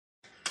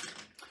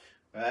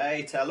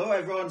Right, hello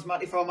everyone, it's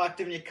Matty from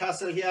Active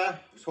Newcastle here.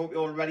 Hope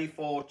you're all ready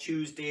for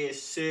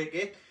Tuesday's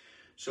circuit.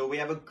 So we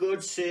have a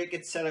good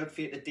circuit set out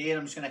for you today, and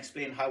I'm just going to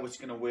explain how it's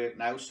going to work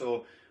now.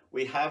 So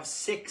we have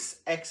 6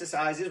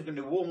 exercises. We're going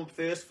to do warm up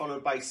first,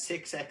 followed by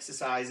 6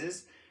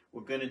 exercises.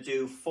 We're going to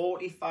do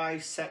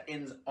 45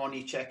 seconds on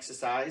each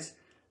exercise.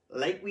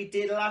 Like we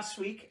did last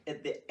week,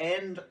 at the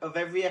end of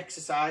every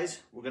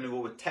exercise, we're going to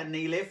go with 10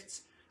 knee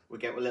lifts. We'll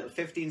get a little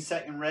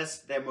 15-second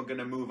rest, then we're going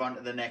to move on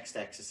to the next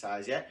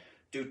exercise, yeah?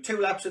 Do 2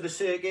 laps of the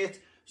circuit,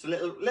 so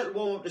little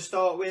warm up to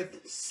start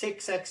with,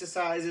 6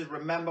 exercises.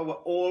 Remember, we're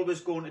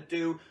always going to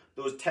do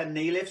those 10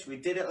 knee lifts. We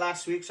did it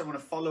last week, so I'm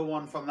going to follow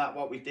on from that,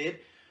 what we did.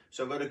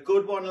 So I've got a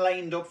good one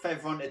lined up for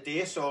everyone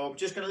today. So I'm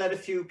just going to let a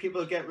few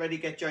people get ready,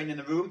 get joined in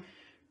the room.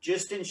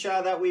 Just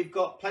ensure that we've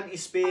got plenty of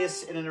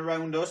space in and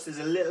around us. There's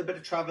a little bit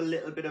of travel, a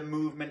little bit of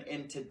movement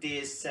in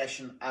today's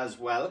session as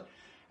well.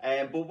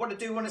 But what I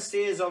do want to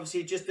say is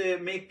obviously just to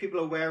make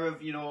people aware of,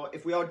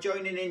 if we are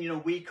joining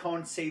in, we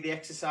can't see the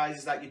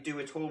exercises that you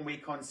do at home. We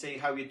can't see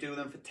how you do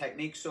them for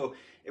technique. So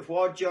if we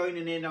are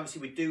joining in,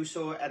 obviously we do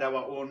so at our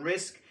own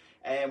risk.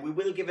 We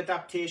will give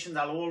adaptations.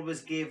 I'll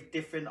always give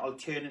different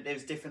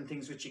alternatives, different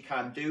things which you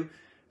can do.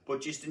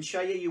 But just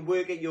ensure you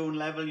work at your own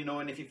level,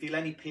 and if you feel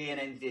any pain,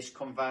 any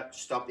discomfort,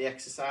 stop the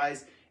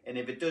exercise. And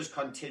if it does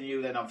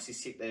continue, then obviously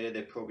seek the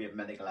appropriate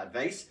medical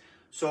advice.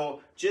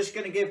 So just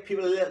going to give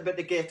people a little bit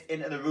to get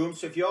into the room.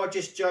 So if you're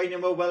just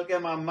joining, well,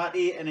 welcome. I'm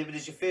Matty, and if it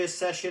is your first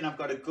session, I've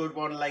got a good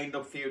one lined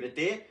up for you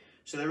today.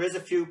 So there is a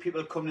few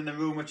people coming in the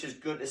room, which is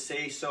good to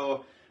see.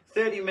 So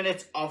 30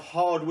 minutes of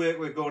hard work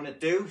we're going to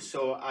do.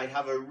 So I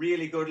have a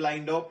really good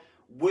lined up.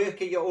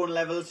 Work at your own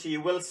level. So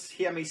you will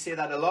hear me say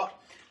that a lot.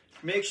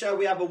 Make sure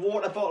we have a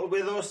water bottle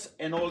with us,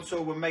 and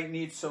also we might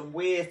need some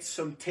weights,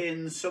 some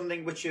tins,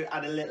 something which you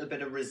add a little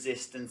bit of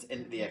resistance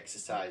into the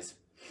exercise.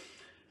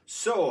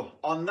 So,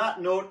 on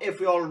that note, if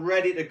we're all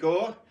ready to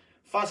go,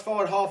 fast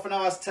forward half an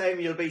hour's time,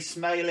 you'll be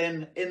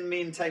smiling. In the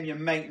meantime, you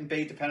mightn't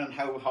be, depending on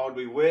how hard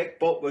we work,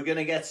 but we're going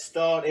to get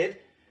started.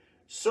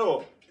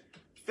 So,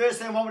 first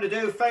thing I want me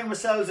to do, find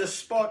ourselves a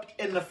spot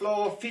in the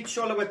floor, feet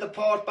shoulder width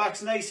apart,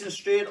 backs nice and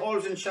straight,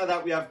 always ensure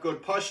that we have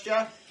good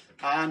posture.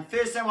 And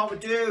first thing I want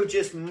to do,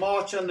 just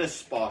march on the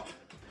spot.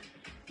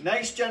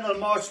 Nice gentle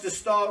march to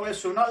start with,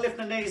 so we're not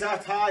lifting the knees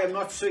that high, I'm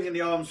not swinging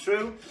the arms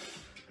through.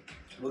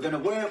 We're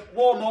going to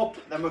warm up,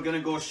 then we're going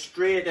to go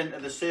straight into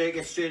the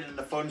circuit, straight into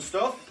the fun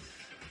stuff.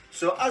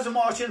 So as I'm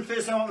marching,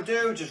 first thing I want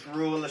to do, just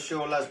roll the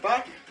shoulders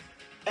back.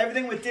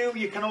 Everything we do,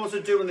 you can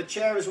also do in the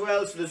chair as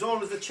well. So there's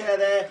always the chair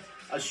there.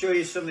 I'll show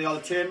you some of the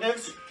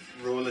alternatives.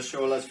 Roll the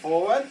shoulders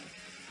forward.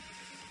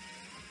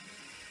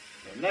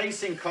 So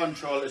nice and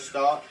control to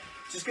start.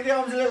 Just give the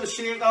arms a little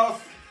shake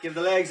off. Give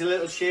the legs a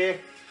little shake.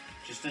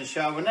 Just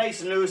ensure we're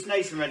nice and loose,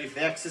 nice and ready for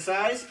the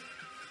exercise.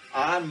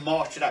 And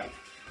march it out.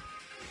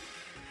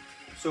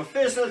 So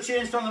first little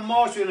change from the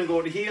march, we're going to go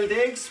to heel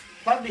digs.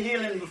 Plant the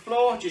heel in the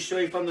floor, just show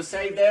you from the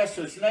side there,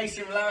 so it's nice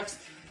and relaxed.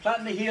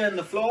 Plant the heel in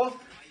the floor.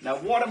 Now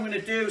what I'm going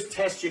to do is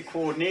test your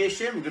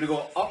coordination. We're going to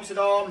go opposite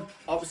arm,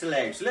 opposite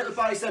leg. So little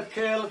bicep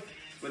curl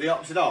with the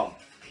opposite arm.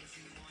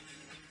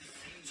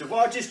 So if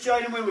we're just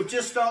joining we've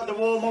just started the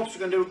warm up, so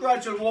we're going to do a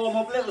gradual warm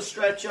up, little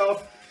stretch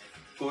off,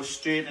 go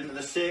straight into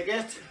the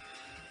circuit.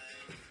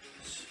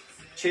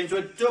 Change to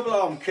a double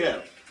arm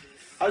curl.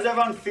 How's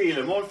everyone feeling?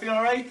 Everyone feeling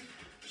alright?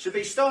 Should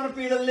be starting to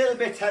breathe a little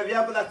bit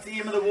heavier, but that's the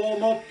aim of the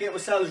warm up. Get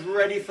ourselves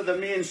ready for the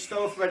main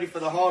stuff, ready for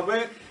the hard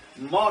work.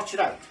 March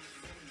it out.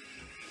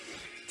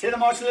 Take the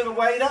march a little bit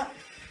wider.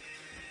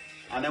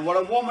 And then what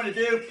I want you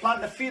to do,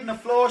 plant the feet on the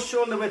floor,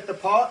 shoulder width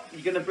apart.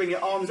 You're going to bring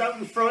your arms out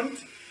in front,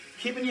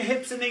 keeping your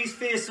hips and knees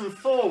facing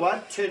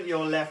forward. Turn to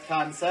your left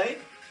hand side.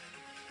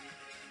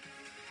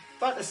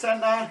 Back to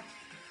centre,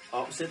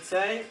 opposite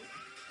side.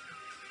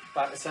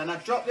 Back to centre.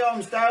 Drop the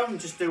arms down,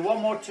 just do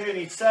one more turn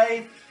each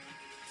side.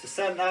 To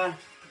centre.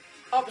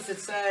 Opposite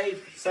side,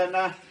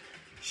 centre,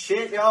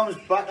 shake the arms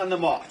back on the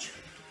march.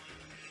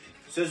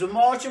 So as we're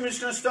marching, we're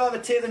just going to start to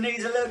take the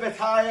knees a little bit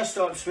higher,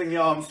 start to swing the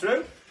arms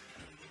through.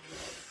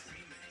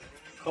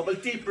 Couple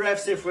deep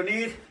breaths if we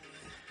need.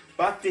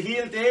 Back to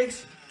heel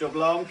digs,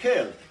 double arm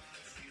curl.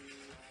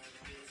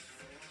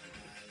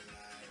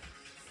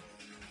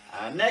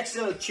 And next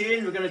little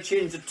change, we're going to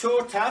change the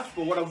toe taps,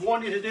 but what I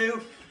want you to do,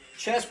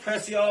 chest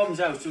press the arms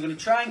out. So we're going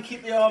to try and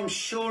keep the arms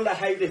shoulder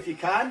height if you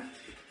can.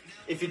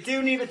 If you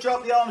do need to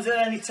drop the arms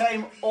at any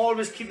time,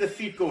 always keep the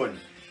feet going.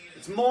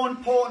 It's more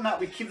important that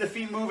we keep the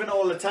feet moving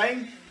all the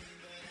time.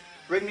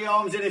 Bring the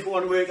arms in if you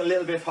want to work a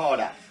little bit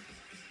harder.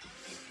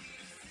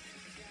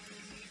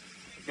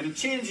 You're going to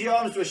change the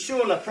arms to a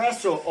shoulder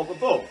press, so up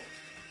above.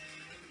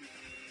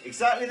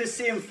 Exactly the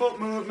same foot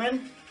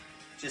movement.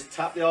 Just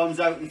tap the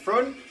arms out in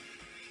front,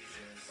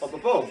 up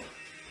above.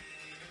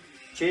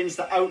 Change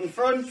the out in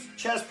front,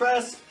 chest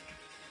press.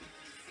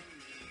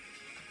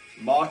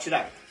 March it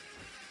out.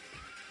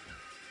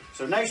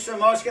 So nice and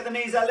march, get the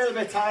knees a little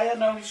bit higher.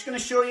 Now I'm just going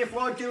to show you if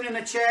we're doing in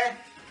a chair,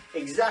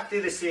 exactly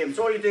the same.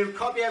 So all you do,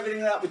 copy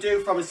everything that we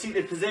do from a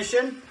seated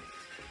position.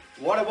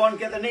 What I want,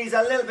 get the knees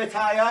a little bit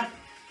higher,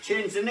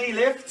 change the knee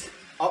lift,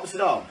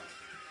 opposite arm.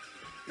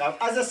 Now,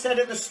 as I said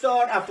at the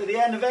start, after the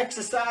end of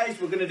exercise,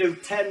 we're going to do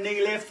 10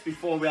 knee lifts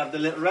before we have the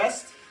little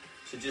rest.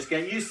 So just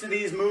get used to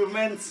these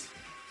movements.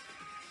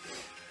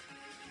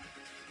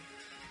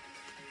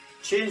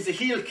 Change the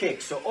heel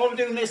kick. So all we're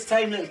doing this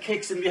time, little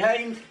kicks in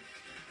behind.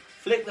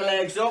 Flick the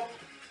legs up.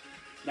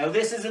 Now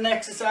this is an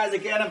exercise,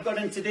 again, I've got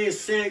in today's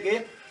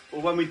circuit.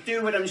 But when we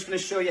do it, I'm just going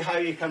to show you how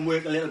you can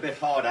work a little bit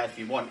harder if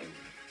you want to.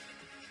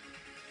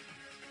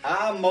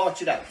 And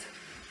march it out.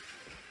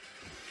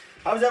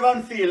 How's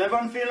everyone feeling?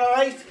 Everyone feeling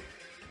alright?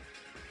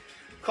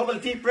 Couple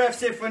of deep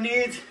breaths if we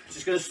need.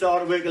 Just going to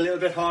start to work a little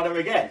bit harder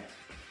again.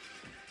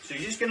 So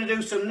you're just going to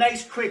do some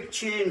nice quick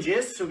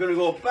changes. So we're going to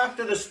go back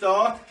to the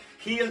start.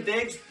 Heel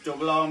digs,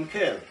 double arm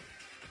curl.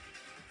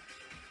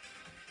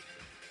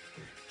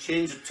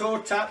 Change the toe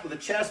tap with a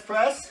chest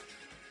press.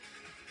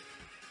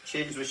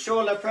 Change the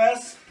shoulder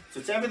press. So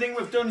it's everything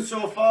we've done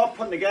so far,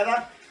 put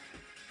together.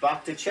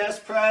 Back to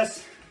chest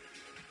press.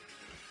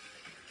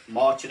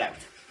 March it out.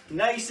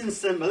 Nice and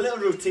simple, little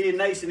routine,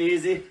 nice and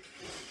easy.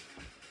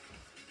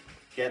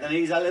 Get the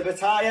knees a little bit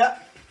higher.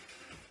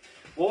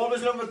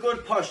 Always love a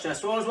good posture,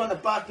 so always want the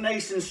back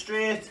nice and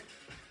straight.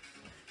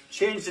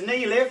 Change the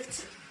knee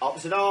lift,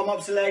 opposite arm,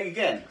 opposite leg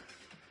again.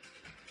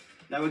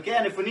 Now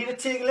again, if we need to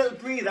take a little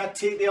breather,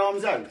 take the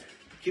arms out.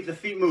 Keep the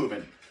feet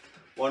moving.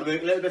 Want to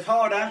work a little bit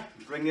harder,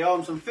 bring the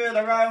arms some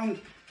further round,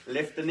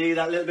 lift the knee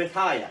that little bit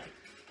higher.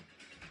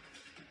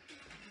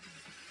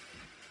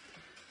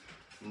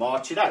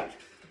 March it out.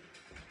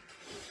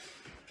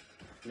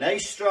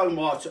 Nice strong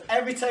march. So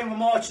every time we're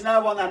marching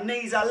out, I want our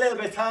knees a little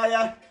bit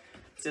higher.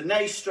 It's a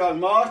nice strong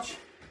march.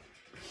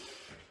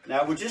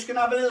 Now we're just going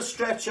to have a little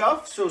stretch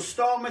off. So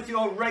start with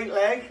your right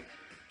leg.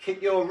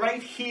 Kick your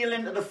right heel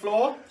into the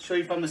floor. Show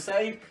you from the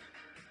side.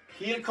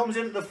 Heel comes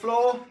into the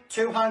floor.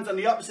 Two hands on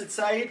the opposite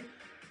side.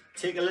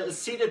 Take a little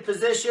seated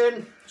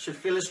position. Should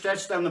feel a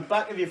stretch down the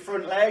back of your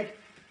front leg.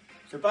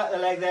 So back of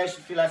the leg there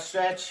should feel that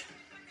stretch.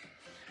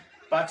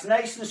 Back's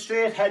nice and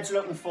straight. Head's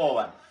looking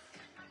forward.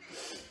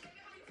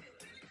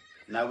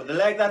 Now with the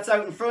leg that's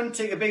out in front,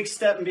 take a big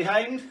step in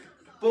behind.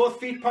 Both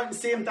feet point in the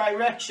same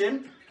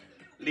direction.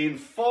 Lean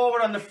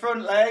forward on the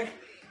front leg.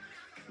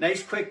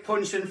 Nice quick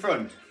punch in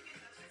front.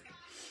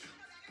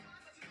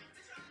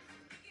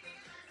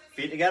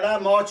 Feet together,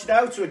 march it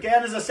out. So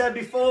again, as I said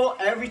before,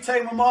 every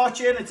time we're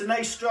marching, it's a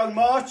nice strong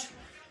march.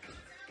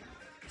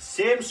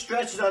 Same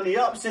stretches on the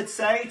opposite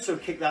side. So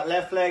kick that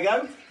left leg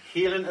out,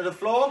 heel into the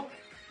floor.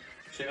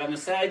 Shake on the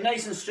side,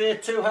 nice and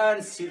straight, two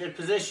hands, seated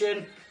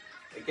position.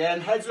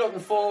 Again, head's looking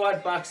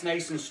forward, back's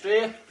nice and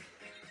straight.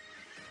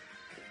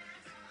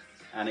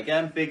 And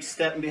again, big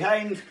step in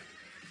behind.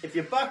 If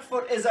your back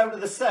foot is out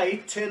of the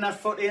side, turn that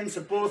foot in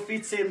so both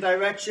feet same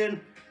direction.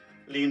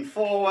 Lean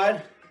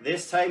forward.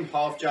 This time,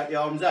 half jack the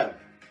arms out.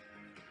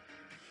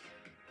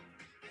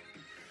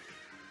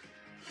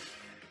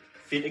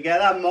 Feet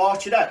together,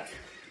 march it out.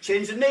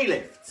 Change the knee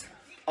lift.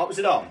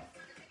 Opposite arm.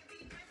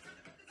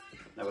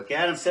 Now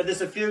again, I've said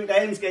this a few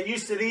times, get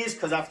used to these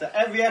because after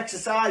every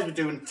exercise, we're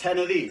doing 10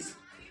 of these.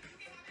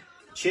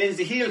 Change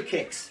the heel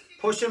kicks.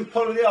 Push and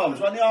pull with the arms.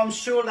 Want the arms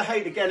shoulder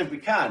height again if we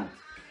can.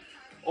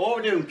 All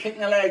we're doing,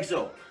 kicking the legs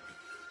up.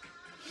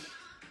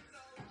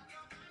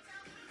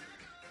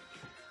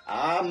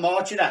 And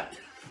march it out.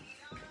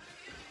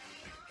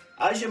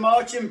 As you're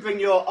marching, bring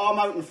your arm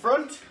out in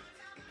front.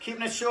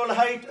 Keeping it shoulder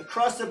height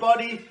across the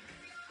body.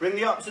 Bring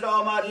the opposite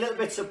arm out, a little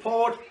bit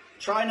support.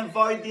 Try and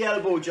avoid the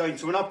elbow joint,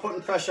 so we're not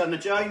putting pressure on the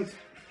joint.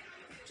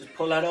 Just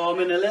pull that arm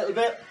in a little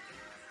bit.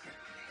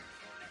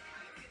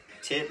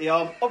 Take the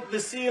arm up the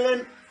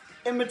ceiling,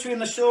 in between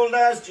the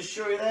shoulders, just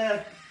show you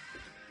there.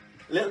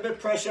 A little bit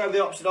pressure on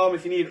the opposite arm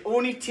if you need.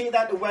 Only take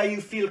that to where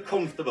you feel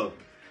comfortable.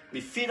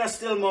 My feet are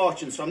still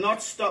marching, so I'm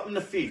not stopping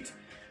the feet.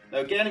 Now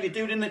again, if you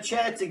do it in the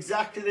chair, it's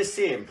exactly the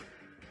same.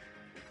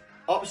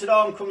 Opposite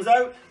arm comes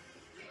out,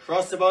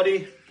 cross the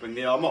body, bring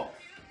the arm up.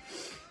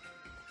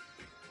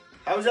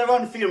 How's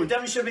everyone feeling? We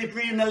definitely should be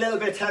breathing a little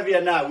bit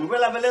heavier now. We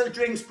will have a little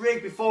drinks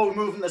break before we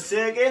move in the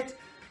circuit.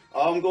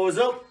 Arm goes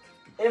up,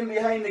 in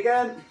behind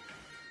again.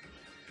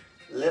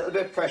 A little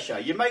bit pressure.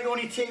 You might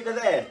only take it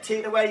there.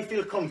 Take it where you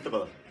feel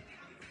comfortable.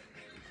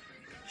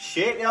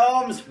 Shake the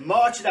arms,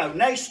 march it out.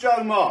 Nice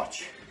strong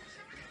march.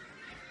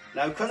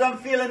 Now because I'm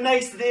feeling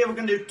nice today, we're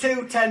going to do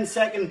two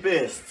 10-second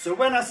bursts. So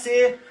when I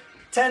say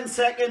 10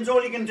 seconds,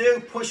 all you can do,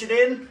 push it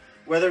in.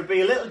 Whether it be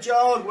a little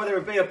jog, whether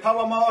it be a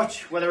power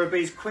march, whether it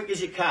be as quick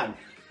as you can.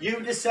 You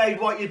decide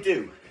what you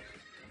do.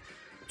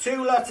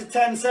 2 lots of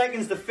 10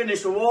 seconds to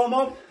finish the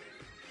warm-up.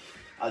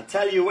 I'll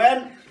tell you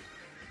when.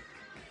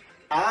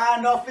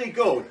 And off we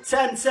go.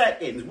 10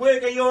 seconds.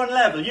 Work at your own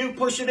level. You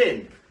push it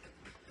in.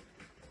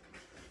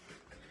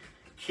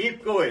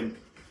 Keep going.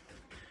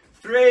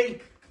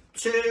 3,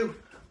 2,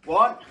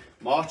 1.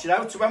 March it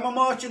out. So when we're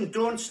marching,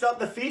 don't stop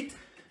the feet.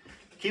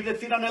 Keep the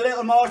feet on a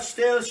little march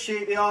still.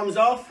 Shake the arms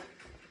off.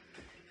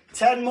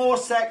 10 more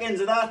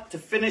seconds of that to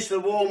finish the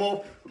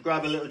warm-up. We'll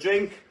grab a little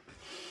drink.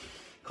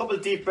 Couple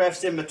of deep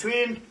breaths in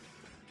between.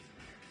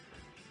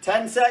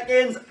 10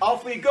 seconds.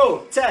 Off we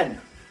go. 10.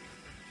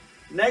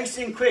 Nice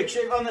and quick.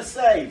 Shake on the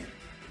side.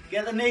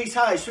 Get the knees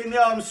high, swing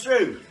the arms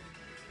through.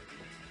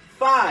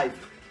 5,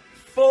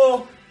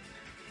 4,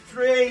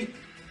 3,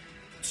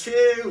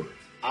 2,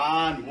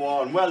 and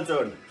 1. Well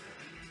done.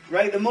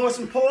 Right, the most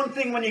important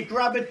thing when you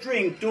grab a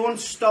drink, don't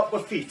stop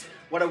with feet.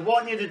 What I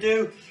want you to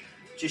do,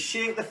 just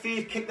shake the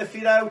feet, kick the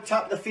feet out,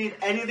 tap the feet,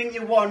 anything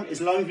you want, as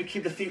long as you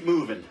keep the feet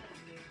moving.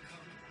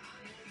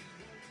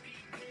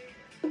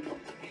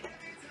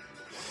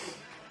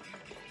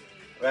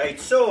 Right,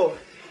 so,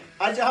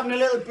 as you're having a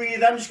little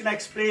breather, I'm just going to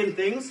explain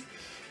things.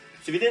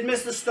 So if you did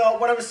miss the start,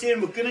 what I was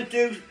saying, we're going to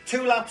do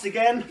 2 laps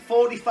again,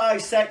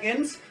 45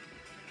 seconds,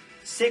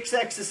 6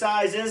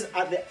 exercises.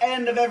 At the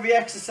end of every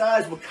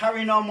exercise, we're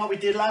carrying on what we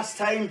did last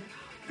time.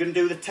 We're going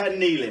to do the 10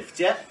 knee lifts,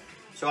 yeah?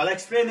 So I'll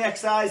explain the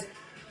exercise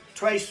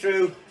twice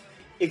through.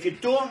 If you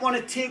don't want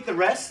to take the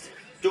rest,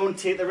 don't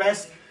take the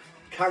rest.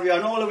 Carry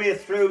on all the way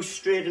through,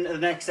 straight into the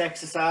next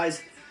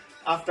exercise.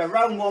 After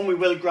round 1, we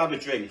will grab a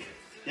drink,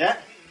 yeah?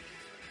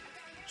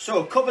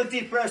 So, a couple of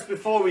deep breaths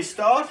before we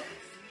start.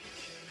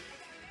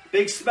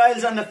 Big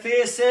smiles on the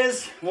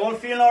faces. We're all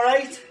feeling all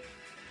right?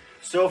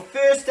 So,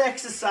 first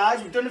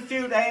exercise, we've done a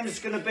few times. It's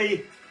going to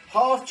be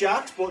half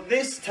jacks, but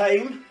this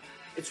time,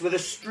 it's with a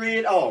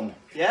straight arm,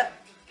 yeah?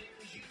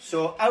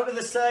 So, out of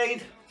the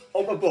side,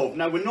 up above.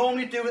 Now, we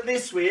normally do it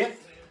this way.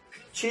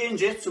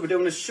 Change it, so we're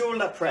doing a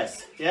shoulder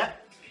press, yeah?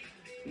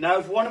 Now,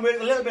 if we want to work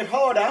a little bit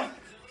harder,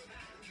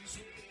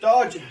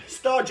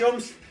 star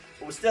jumps,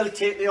 but we'll still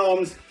take the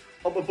arms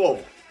up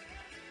above.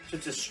 So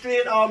it's a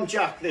straight arm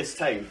jack this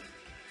time.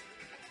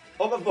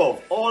 Up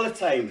above, all the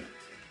time.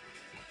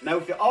 Now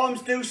if your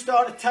arms do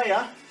start to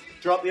tire,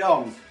 drop the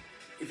arms.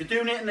 If you're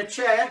doing it in the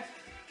chair,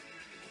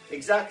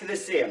 exactly the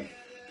same.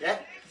 Yeah?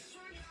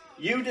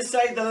 You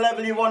decide the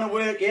level you want to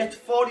work at.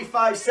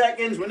 45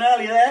 seconds, we're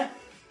nearly there.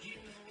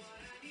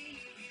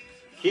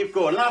 Keep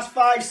going, last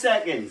 5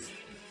 seconds.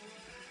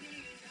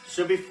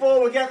 So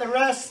before we get the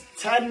rest,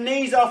 10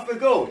 knees off we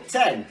go,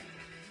 10.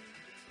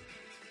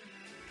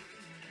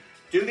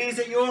 Do these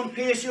at your own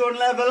pace, your own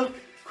level.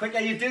 Quicker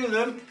you do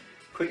them,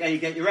 quicker you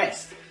get your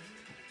rest.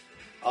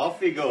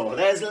 Off we go.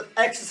 There's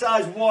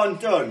exercise 1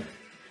 done.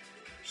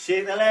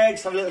 Shake the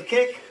legs, have a little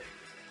kick.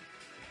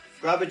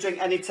 Grab a drink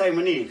anytime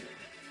we need.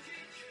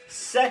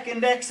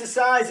 Second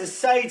exercise is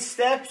side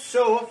step.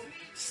 So,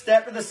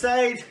 step to the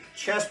side,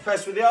 chest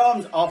press with the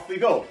arms, off we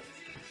go.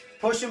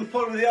 Push and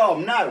pull with the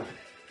arm. Now,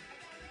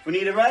 if we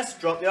need a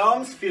rest, drop the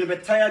arms. Feel a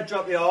bit tired,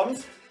 drop the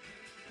arms.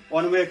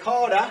 Want to work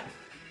harder?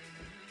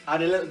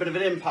 Add a little bit of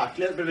an impact,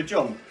 a little bit of a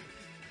jump.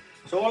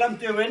 So all I'm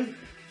doing,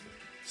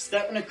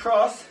 stepping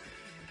across,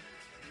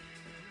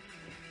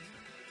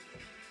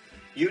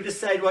 you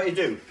decide what you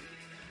do.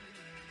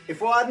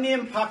 If we're adding the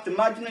impact,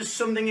 imagine there's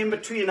something in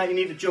between that you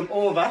need to jump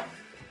over.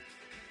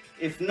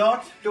 If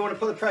not, don't want to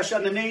put the pressure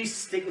on the knees,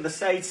 stick with the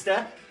side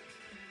step.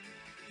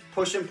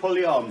 Push and pull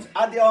the arms.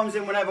 Add the arms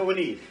in whenever we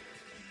need.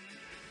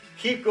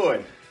 Keep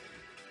going.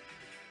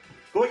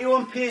 Go at your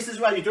own pace as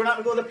well. You don't have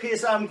to go the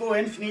pace I'm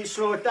going. If you need to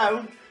slow it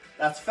down,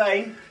 that's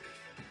fine.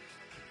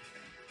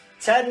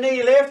 10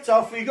 knee lifts,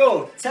 off we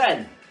go.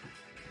 10.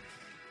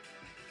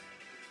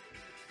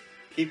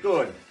 Keep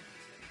going.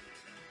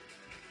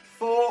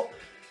 4,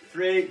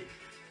 3,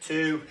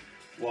 2,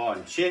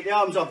 1. Shake the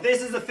arms off.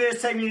 This is the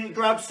first time you need to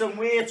grab some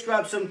weights,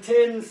 grab some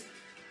tins.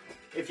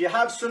 If you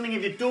have something,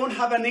 if you don't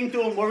have anything,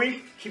 don't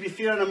worry. Keep your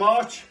feet on a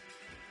march.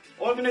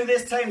 All we're going to do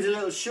this time is a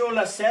little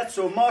shoulder set.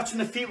 So marching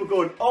the feet, we're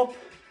going up,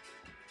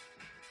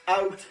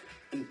 out,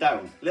 and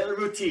down. Little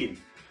routine.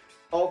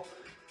 Up,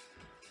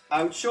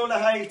 out, shoulder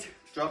height,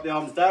 drop the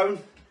arms down.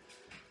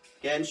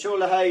 Again,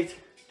 shoulder height.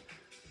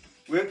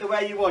 Work the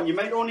way you want. You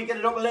might only get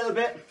it up a little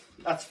bit,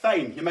 that's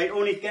fine. You might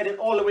only get it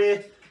all the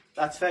way,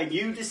 that's fine.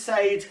 You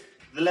decide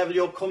the level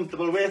you're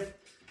comfortable with.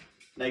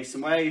 Nice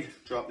and wide,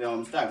 drop the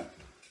arms down.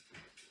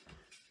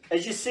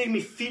 As you see, my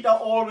feet are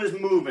always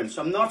moving,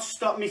 so I'm not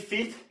stopping my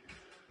feet.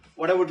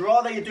 What I would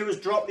rather you do is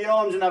drop the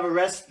arms and have a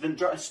rest than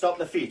stop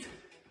the feet.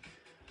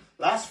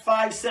 Last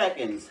 5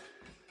 seconds.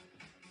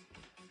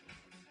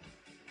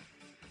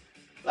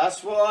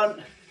 Last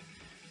one.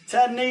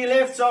 10 knee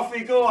lifts, off we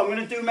go. I'm going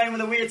to do mine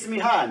with the weights in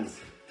my hands.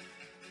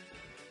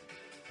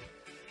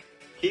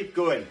 Keep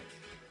going.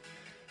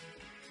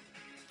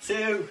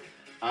 2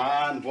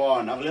 and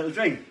 1. Have a little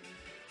drink.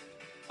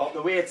 Pop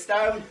the weights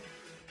down.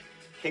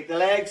 Kick the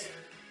legs.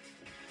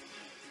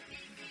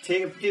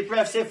 Take a deep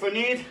breath if we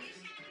need.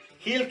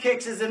 Heel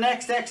kicks is the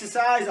next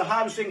exercise, or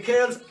hamstring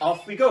curls.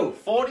 Off we go.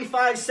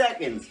 45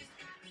 seconds.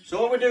 So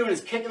all we're doing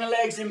is kicking the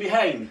legs in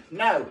behind.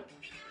 Now,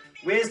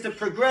 ways to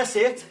progress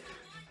it.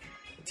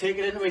 Take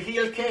it into a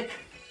heel kick.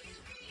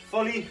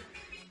 Fully.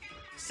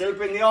 Still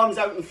bring the arms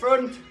out in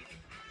front.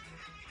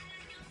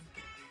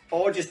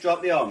 Or just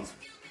drop the arms.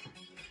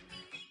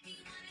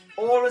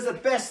 Always the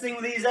best thing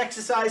with these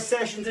exercise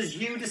sessions is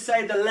you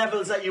decide the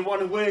levels that you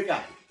want to work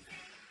at.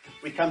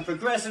 We can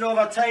progress it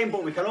over time,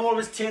 but we can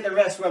always take the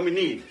rest when we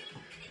need.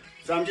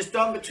 So I'm just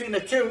down between the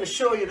two to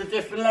show you the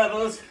different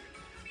levels.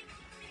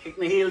 Kick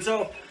my heels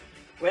up.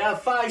 We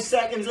have 5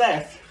 seconds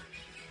left.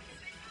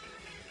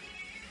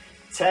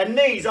 10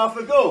 knees, off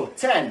we go.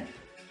 10.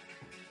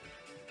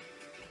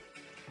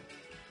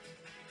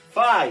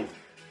 5.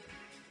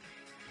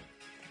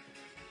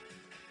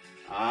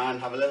 And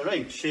have a little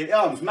ring. Shake the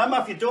arms. Remember,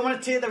 if you don't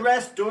want to take the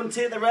rest, don't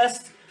take the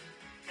rest.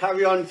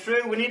 Carry on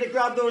through. We need to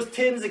grab those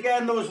tins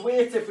again, those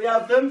weights if we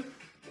have them.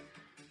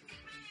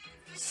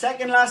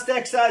 Second last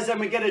exercise, then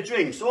we get a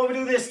drink. So what we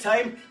do this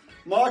time,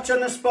 march on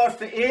the spot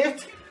for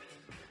 8.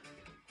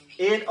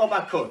 8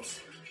 uppercuts.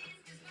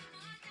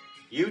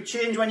 You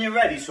change when you're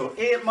ready. So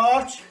 8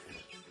 march,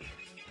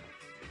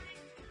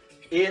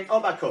 8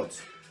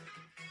 uppercuts.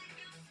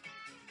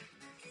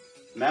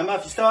 Remember,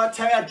 if you start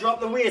tired, drop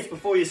the weights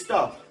before you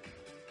stop.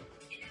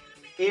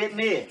 8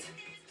 and 8.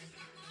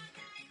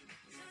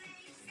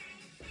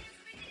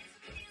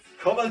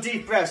 Couple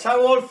deep breaths.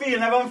 How all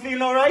feeling? Everyone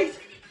feeling alright?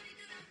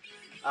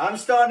 I'm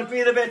starting to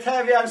breathe a bit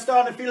heavier. I'm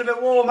starting to feel a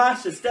bit warmer.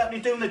 So it's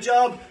definitely doing the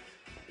job.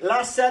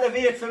 Last set of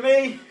 8 for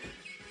me.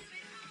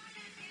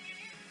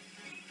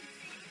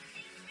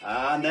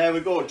 And there we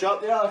go.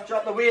 Drop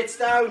the weights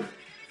down.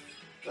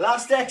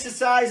 Last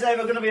exercise,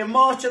 either going to be a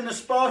march on the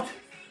spot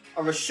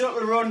or a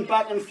shuttle run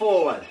back and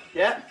forward.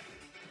 Yeah?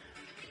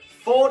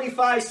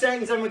 45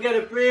 seconds and we get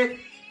a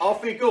break.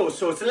 Off we go.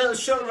 So it's a little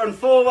shuttle run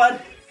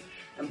forward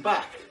and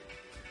back.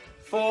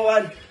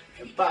 Forward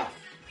and back.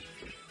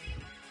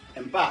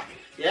 And back.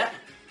 Yeah?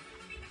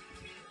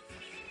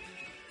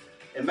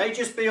 It may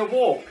just be a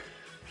walk.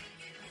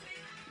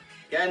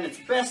 Again, it's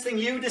the best thing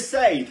you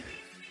decide.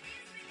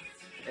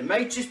 It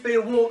may just be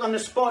a walk on the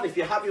spot if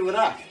you're happy with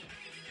that.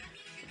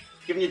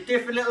 Giving you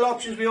different little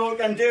options we all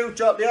can do.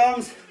 Drop the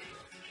arms.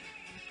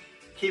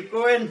 Keep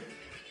going.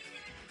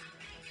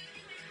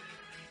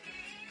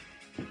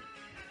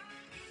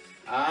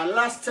 And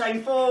last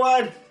time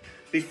forward.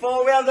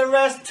 Before we have the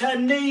rest,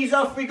 10 knees,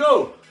 off we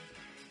go.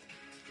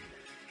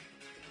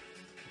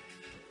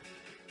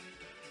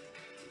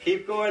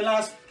 Keep going,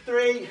 last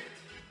 3.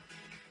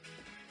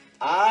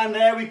 And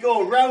there we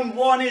go. Round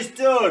 1 is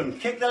done.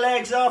 Kick the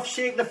legs off,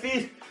 shake the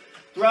feet,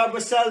 grab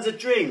ourselves a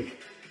drink.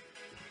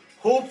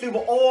 Hopefully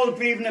we're all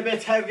breathing a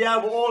bit heavier,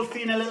 we're all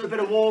feeling a little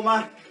bit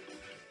warmer.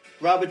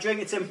 Grab a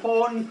drink, it's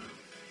important.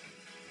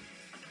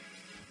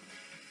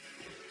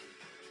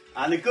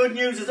 And the good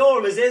news as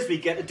always is we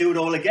get to do it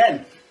all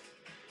again.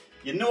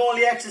 You know all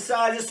the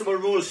exercises, so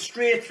we'll roll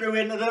straight through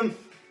into them.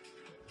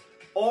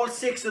 All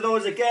 6 of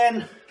those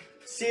again,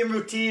 same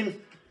routine,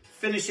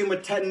 finishing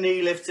with 10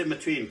 knee lifts in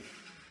between.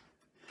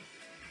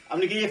 I'm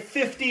going to give you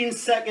a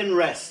 15-second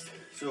rest.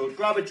 So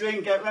grab a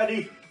drink, get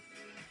ready.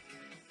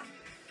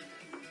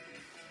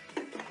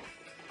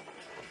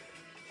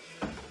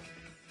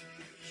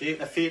 Shake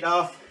the feet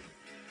off.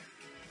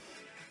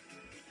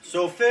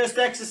 So first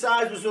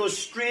exercise was those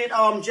straight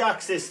arm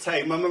jacks this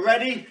time. When we're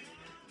ready,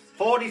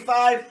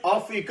 45,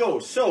 off we go.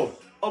 So,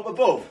 up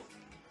above.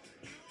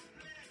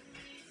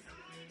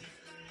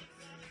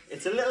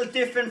 It's a little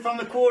different from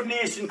the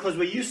coordination because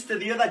we're used to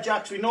the other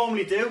jacks we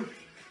normally do.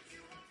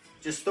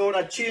 Just thought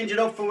I'd change it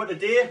up for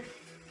today.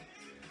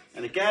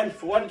 And again,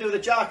 if we want to do the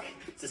jack,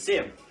 it's the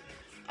same.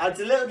 Adds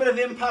a little bit of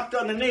impact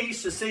on the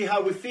knees to see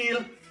how we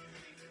feel.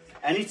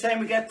 Anytime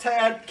we get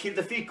tired, keep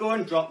the feet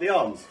going, drop the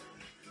arms.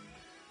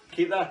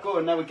 Keep that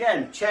going. Now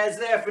again, chairs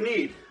there if we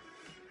need.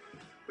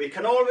 We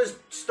can always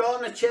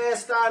start in the chair,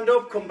 stand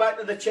up, come back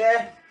to the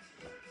chair.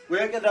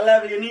 Work at the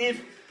level you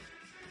need.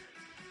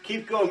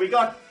 Keep going. We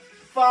got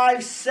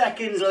 5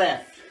 seconds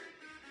left.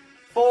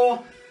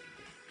 4,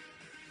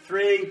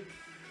 3,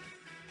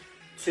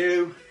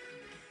 2,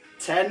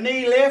 10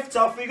 knee lifts,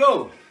 off we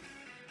go.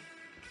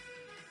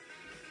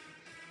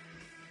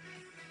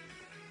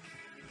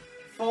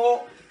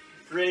 4,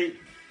 3,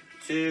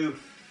 2,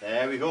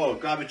 there we go.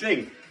 Grab a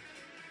drink.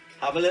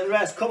 Have a little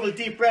rest. Couple of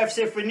deep breaths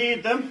if we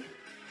need them.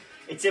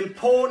 It's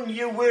important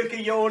you work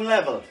at your own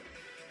level.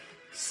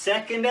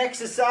 Second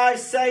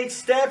exercise, side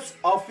steps,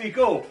 off we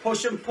go.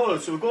 Push and pull.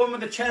 So we're going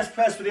with the chest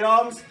press with the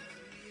arms.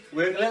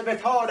 Work a little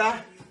bit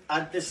harder,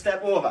 add the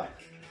step over.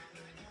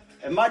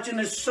 Imagine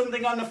there's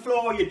something on the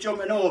floor you're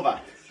jumping over.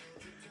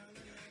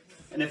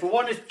 And if we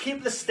want to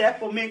keep the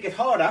step or make it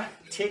harder,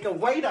 take a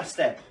wider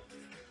step.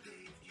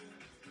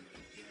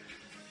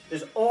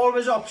 There's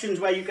always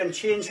options where you can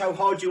change how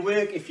hard you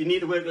work if you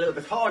need to work a little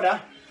bit harder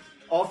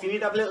or if you need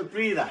to have a little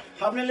breather.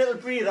 Having a little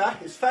breather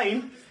is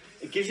fine.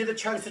 It gives you the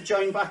chance to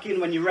join back in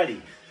when you're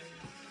ready.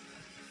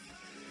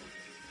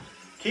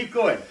 Keep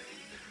going.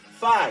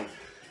 5,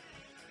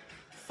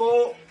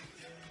 4,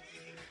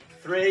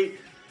 3,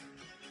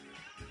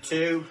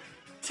 2,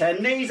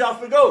 10 knees,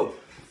 off we go.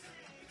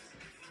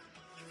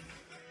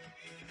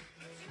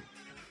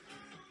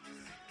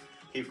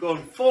 Keep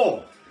going.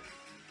 4,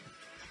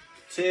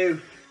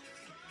 2,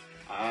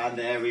 and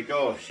there we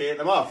go. Shake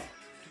them off.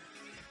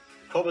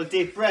 Couple of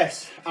deep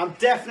breaths. I'm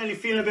definitely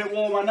feeling a bit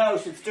warmer now,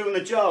 so it's doing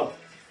the job.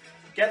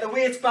 Get the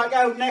weights back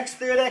out. Next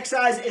third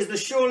exercise is the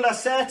shoulder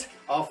set.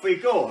 Off we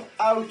go.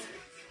 Out,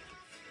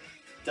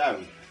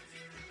 down.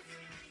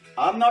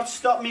 I'm not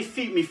stopping my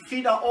feet. My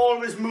feet are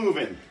always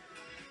moving.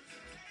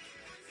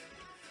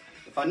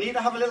 If I need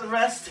to have a little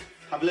rest,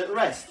 have a little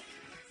rest.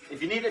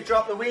 If you need to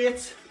drop the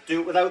weights,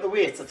 do it without the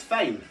weights. That's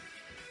fine.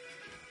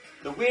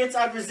 The weights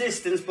add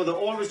resistance, but they're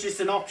always just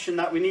an option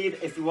that we need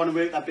if we want to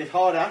work that bit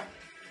harder,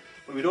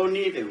 but we don't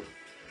need to.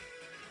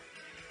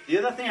 The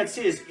other thing I'd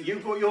say is you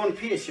go your own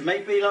pace. You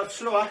might be a lot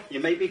slower, you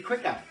might be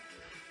quicker.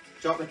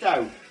 Drop it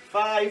down.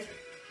 5,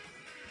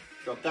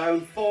 drop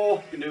down.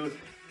 4, you can do,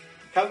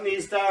 count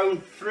these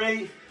down.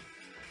 3,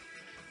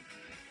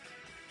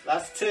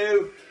 last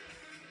 2,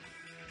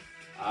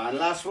 and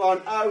last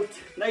one out.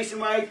 Nice and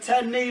wide.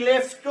 10 knee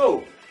lifts,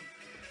 go.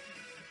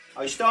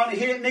 Are you starting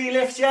to hit knee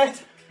lifts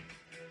yet?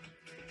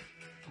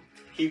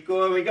 Keep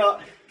going, we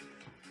got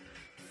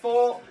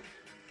 4,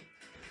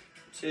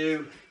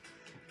 2,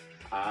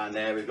 and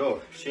there we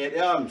go. Shake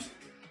the arms.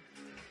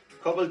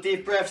 Couple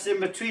deep breaths in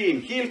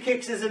between. Heel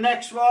kicks is the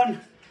next one.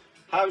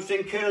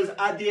 Hamstring curls,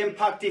 add the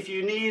impact if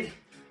you need.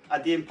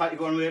 Add the impact if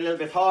you want to work a little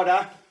bit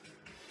harder.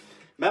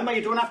 Remember,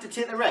 you don't have to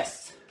take the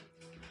rests.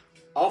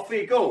 Off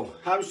we go.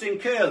 Hamstring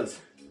curls.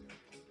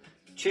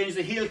 Change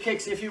the heel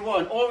kicks if you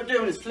want. All we're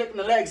doing is flicking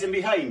the legs in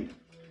behind.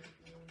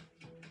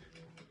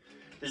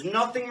 There's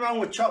nothing wrong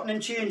with chopping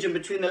and changing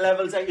between the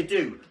levels that you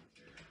do.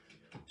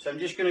 So I'm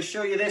just going to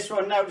show you this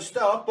one now to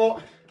start,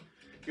 but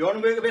if you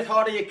want to work a bit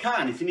harder, you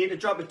can. If you need to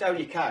drop it down,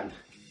 you can.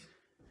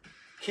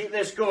 Keep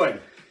this going.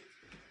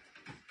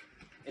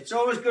 It's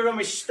always good when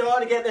we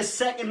start to get this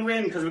second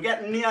win, because we're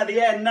getting near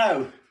the end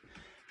now.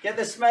 Get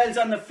the smiles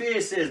on the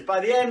faces.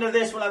 By the end of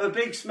this, we'll have a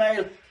big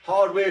smile.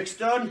 Hard work's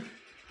done.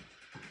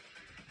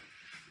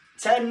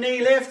 10 knee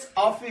lifts,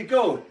 off we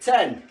go.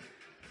 10.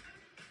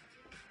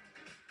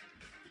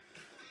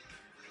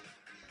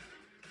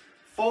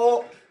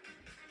 4.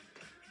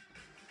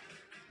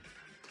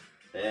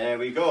 There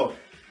we go.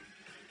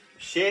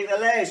 Shake the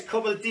legs,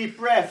 couple deep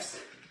breaths.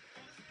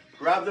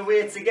 Grab the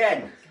weights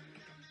again.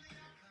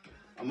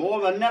 I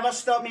never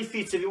stop my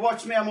feet. So if you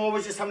watch me, I'm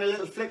always just having a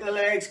little flick of the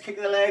legs, kick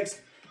of the legs.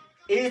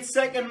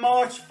 8-second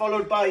march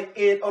followed by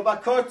 8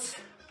 uppercuts.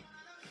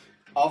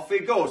 Off we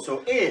go.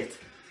 So 8.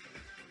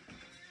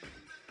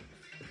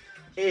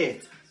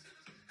 8.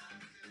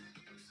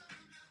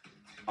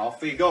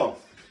 Off we go.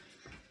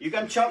 You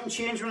can chop and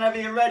change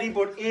whenever you're ready,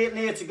 but 8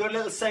 and 8's a good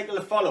little cycle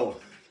to follow.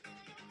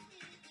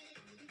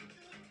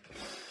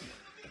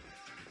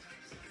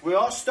 We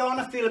are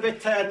starting to feel a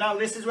bit tired now.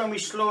 This is when we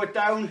slow it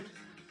down.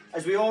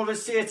 As we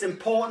always say, it's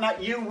important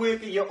that you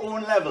work at your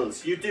own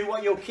levels. You do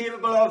what you're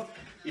capable of,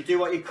 you do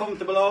what you're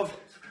comfortable of.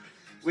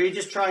 We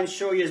just try and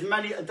show you as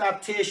many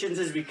adaptations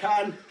as we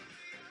can.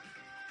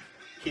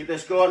 Keep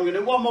this going. I'm going to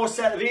do one more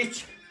set of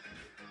each.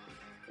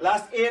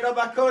 Last 8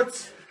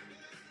 uppercuts.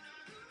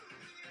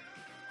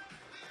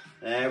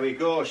 There we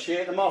go,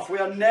 shake them off. We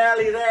are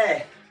nearly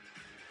there.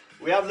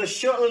 We have the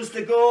shuttles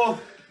to go.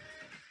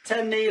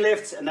 10 knee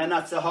lifts, and then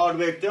that's the hard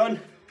work done.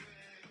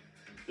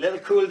 Little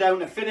cool down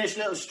to finish,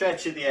 little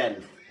stretch at the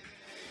end.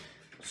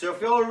 So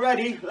if you're all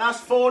ready,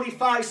 last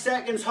 45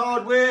 seconds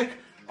hard work,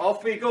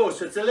 off we go.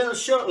 So it's a little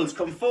shuttles,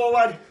 come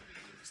forward,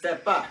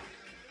 step back.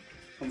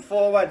 Come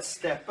forward,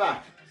 step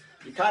back.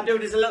 You can't do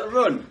it as a little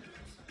run.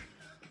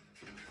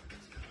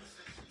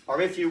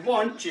 Or if you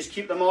want, just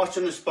keep the march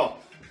on the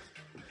spot.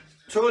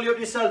 Totally up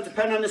yourself,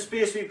 depending on the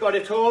space we've got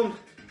at home.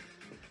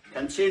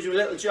 Can change with a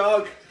little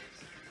jog.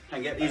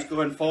 And get these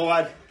going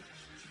forward,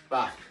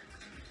 back.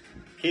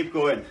 Keep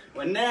going.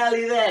 We're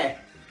nearly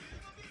there.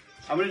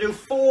 I'm going to do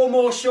 4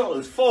 more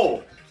shuttles.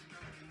 4.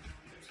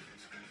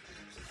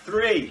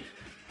 3.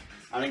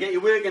 I'm going to get you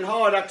working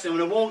harder because I'm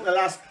going to walk the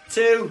last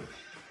 2.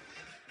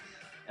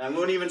 And I'm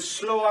going even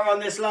slower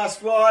on this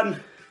last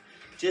one,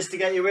 just to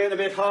get you working a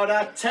bit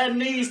harder. 10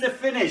 knees to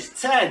finish.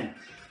 10.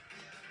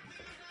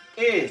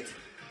 8.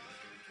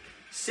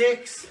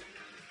 6.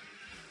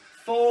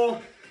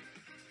 4.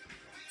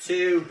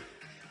 2.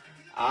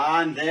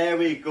 And there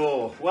we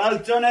go. Well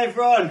done,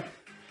 everyone.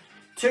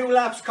 2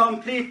 laps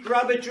complete.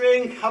 Grab a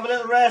drink, have a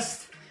little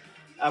rest,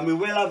 and we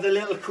will have the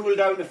little cool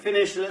down to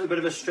finish, a little bit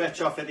of a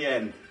stretch off at the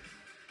end.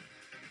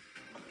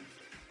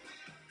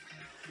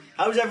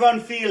 How's everyone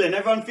feeling?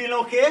 Everyone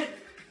feeling okay?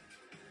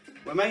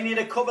 We might need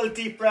a couple of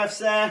deep breaths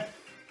there.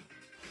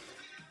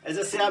 As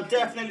I say,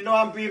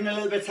 I'm breathing a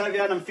little bit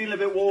heavier and I'm feeling a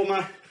bit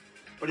warmer,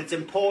 but it's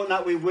important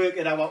that we work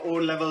at our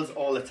own levels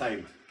all the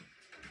time.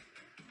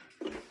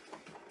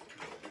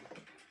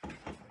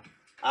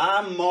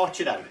 And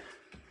march it out.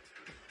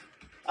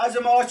 As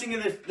I'm marching,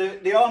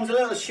 the arms a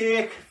little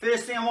shake.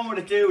 First thing I want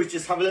you to do is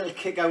just have a little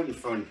kick out in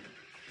front.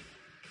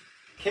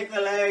 Kick the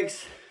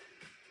legs.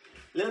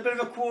 A little bit of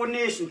a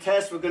coordination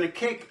test. We're going to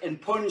kick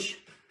and punch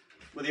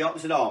with the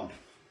opposite arm.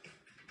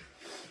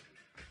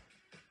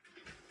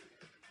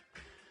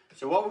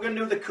 So what we're going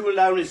to do with the cool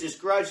down is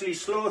just gradually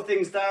slow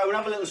things down,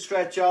 have a little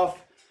stretch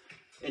off,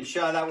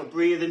 ensure that we're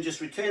breathing just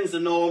returns to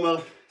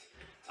normal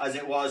as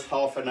it was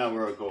half an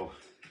hour ago.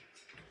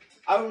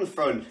 Out in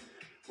front,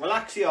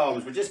 relax the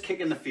arms, we're just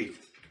kicking the feet.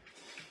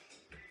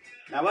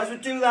 Now as we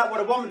do that, what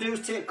I want to do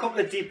is take a couple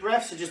of deep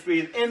breaths, so just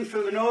breathe in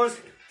through the nose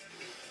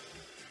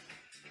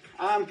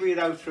and breathe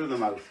out through the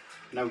mouth.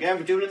 Now again,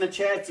 we're doing it in the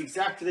chair, it's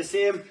exactly the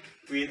same.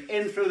 Breathe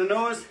in through the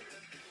nose,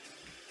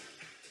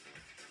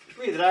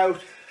 breathe it out.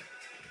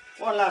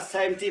 One last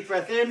time, deep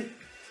breath in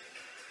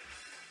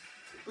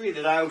Breathe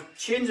it out.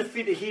 Change the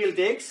feet to heel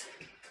digs.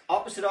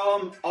 Opposite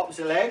arm,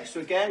 opposite leg. So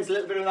again, it's a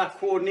little bit of that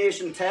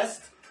coordination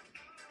test.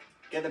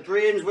 Get the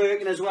brains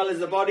working as well as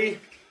the body.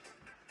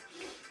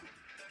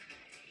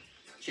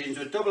 Change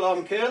to a double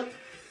arm curl.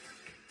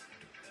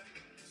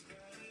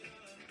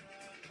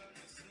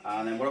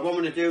 And then what I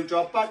want me to do,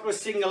 drop back to a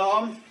single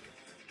arm.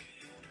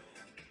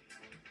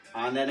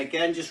 And then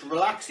again, just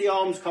relax the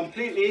arms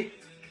completely.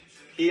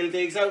 Heel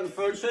digs out in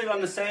front, straight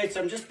on the side.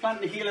 So I'm just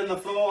planting the heel on the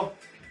floor,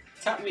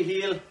 tap my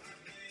heel.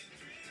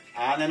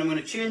 And then I'm going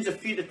to change the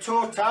feet to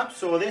toe tap.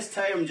 So this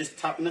time I'm just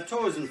tapping the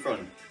toes in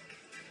front.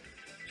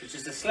 So it's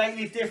just a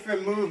slightly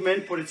different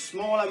movement, but it's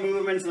smaller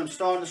movements and I'm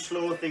starting to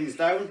slow things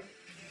down.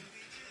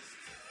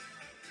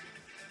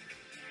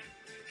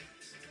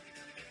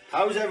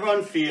 How's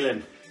everyone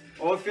feeling?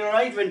 All feel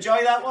alright?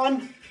 Enjoy that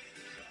one?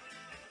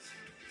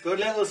 Good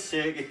little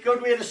circuit.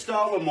 Good way to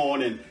start the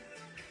morning.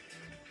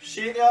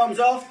 Shake the arms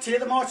off, take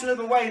the march a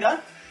little bit wider.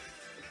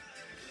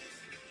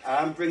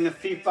 And bring the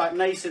feet back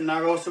nice and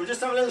narrow. So we'll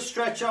just have a little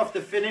stretch off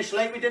the finish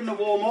like we did in the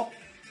warm-up.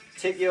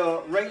 Take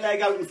your right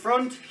leg out in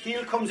front.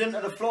 Heel comes into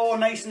the floor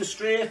nice and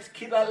straight.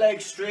 Keep that leg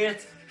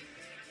straight.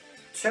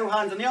 Two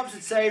hands on the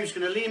opposite side. We're just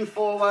going to lean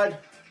forward.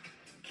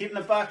 Keeping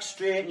the back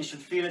straight. And you should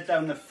feel it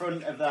down the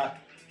front of the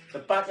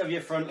back of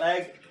your front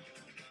leg.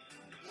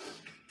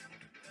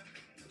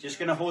 Just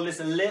going to hold this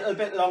a little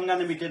bit longer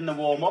than we did in the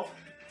warm-up.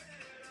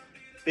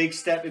 Big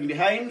step in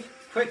behind.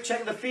 Quick check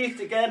of the feet.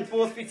 Again,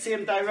 both feet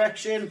same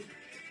direction.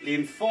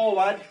 Lean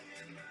forward.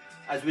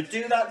 As we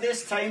do that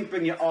this time,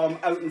 bring your arm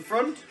out in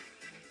front.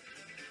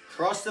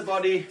 Cross the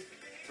body.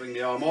 Bring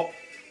the arm up.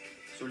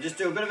 So we'll just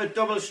do a bit of a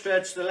double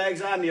stretch. The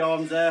legs and the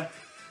arms there.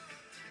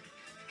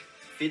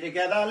 Feet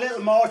together. A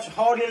little march.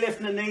 Hardly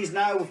lifting the knees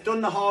now. We've done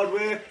the hard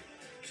work.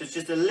 So it's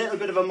just a little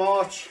bit of a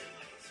march.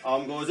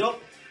 Arm goes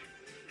up.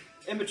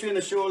 In between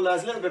the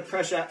shoulders. A little bit of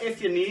pressure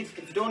if you need.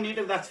 If you don't need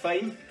it, that's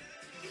fine.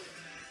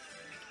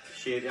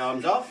 Shake the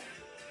arms off.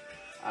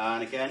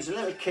 And again, just a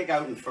little kick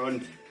out in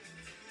front.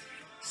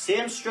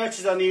 Same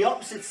stretches on the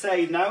opposite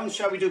side now. And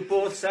shall we do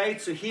both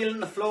sides? So heel on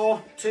the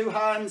floor, two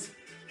hands,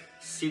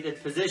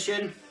 seated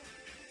position.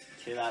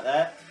 See that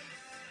there?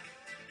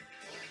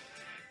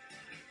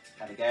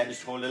 And again,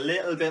 just hold a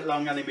little bit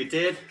longer than we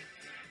did.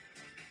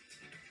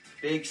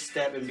 Big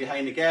step in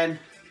behind again.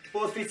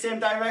 Both feet same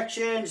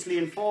direction, just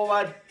lean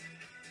forward.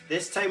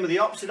 This time with the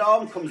opposite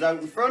arm comes out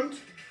in front.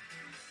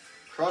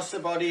 Cross the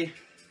body,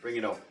 bring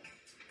it up.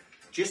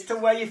 Just to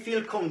where you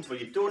feel comfortable.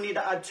 You don't need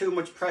to add too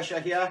much pressure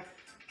here.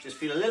 Just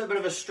feel a little bit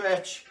of a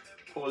stretch.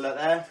 Hold that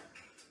there.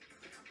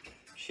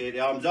 Shake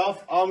the arms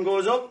off. Arm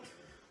goes up.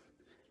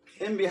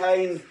 In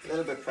behind, a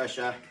little bit of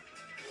pressure.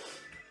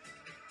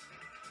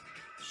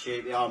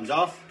 Shake the arms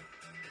off.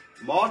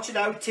 March it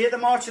out. Take the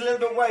march a little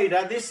bit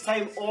wider. This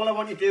time, all I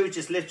want you to do is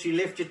just literally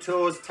lift your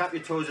toes, tap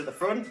your toes at the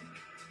front.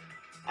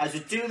 As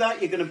you do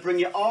that, you're going to bring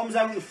your arms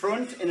out in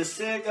front in a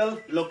circle.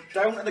 Look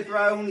down to the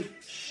ground.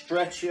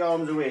 Stretch your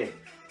arms away.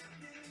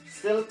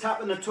 Still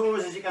tapping the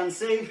toes as you can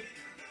see.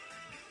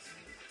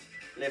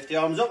 Lift the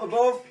arms up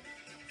above.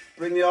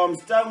 Bring the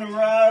arms down and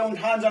round.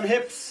 Hands on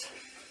hips.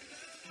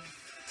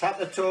 Tap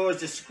the toes.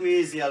 Just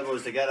squeeze the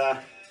elbows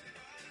together.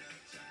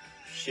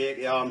 Shake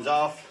the arms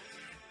off.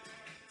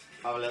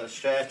 Have a little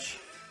stretch.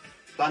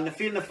 Plant the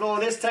feet on the floor.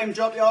 This time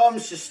drop your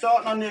arms. Just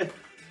starting on the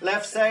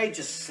left side.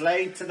 Just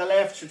slide to the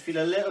left. Should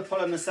feel a little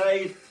pull on the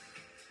side.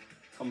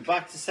 Come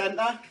back to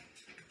centre.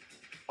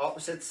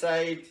 Opposite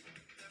side.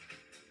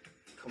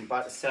 Come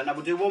back to centre.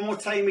 We'll do one more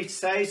time each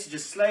side. So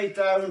just slide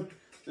down.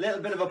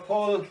 Little bit of a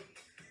pull.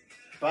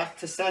 Back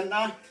to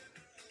centre.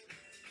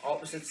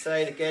 Opposite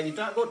side again. You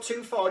don't go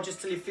too far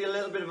just till you feel a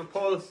little bit of a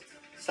pull.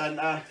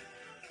 Centre.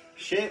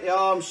 Shake the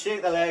arms.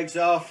 Shake the legs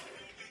off.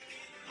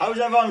 How's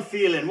everyone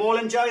feeling? We'll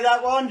enjoy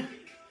that one.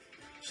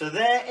 So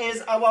there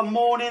is our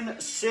morning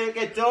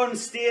circuit done.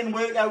 Staying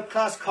workout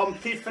class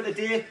complete for the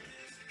day.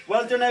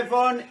 Well done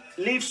everyone.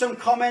 Leave some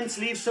comments,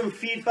 leave some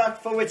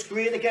feedback for it's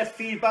great to get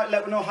feedback.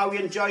 Let me know how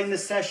you're enjoying the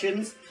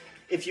sessions.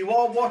 If you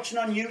are watching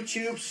on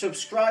YouTube,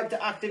 subscribe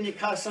to Active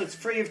Newcastle. It's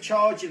free of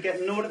charge. You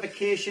get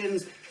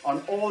notifications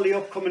on all the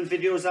upcoming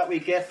videos that we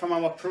get from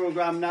our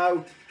program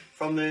now.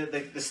 From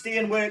the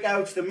staying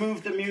workouts, the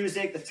move, the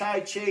music, the Tai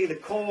Chi, the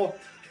core.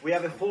 We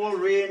have a whole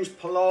range,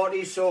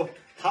 Pilates, so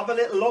have a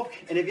little look.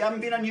 And if you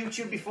haven't been on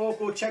YouTube before,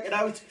 go check it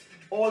out.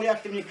 All the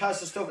Active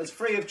Newcastle stuff is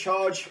free of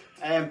charge.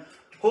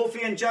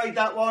 Hopefully you enjoyed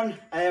that one.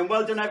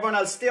 Well done everyone.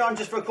 I'll stay on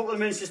just for a couple of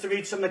minutes just to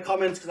read some of the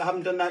comments because I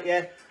haven't done that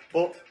yet.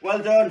 But well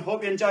done.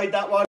 Hope you enjoyed that one.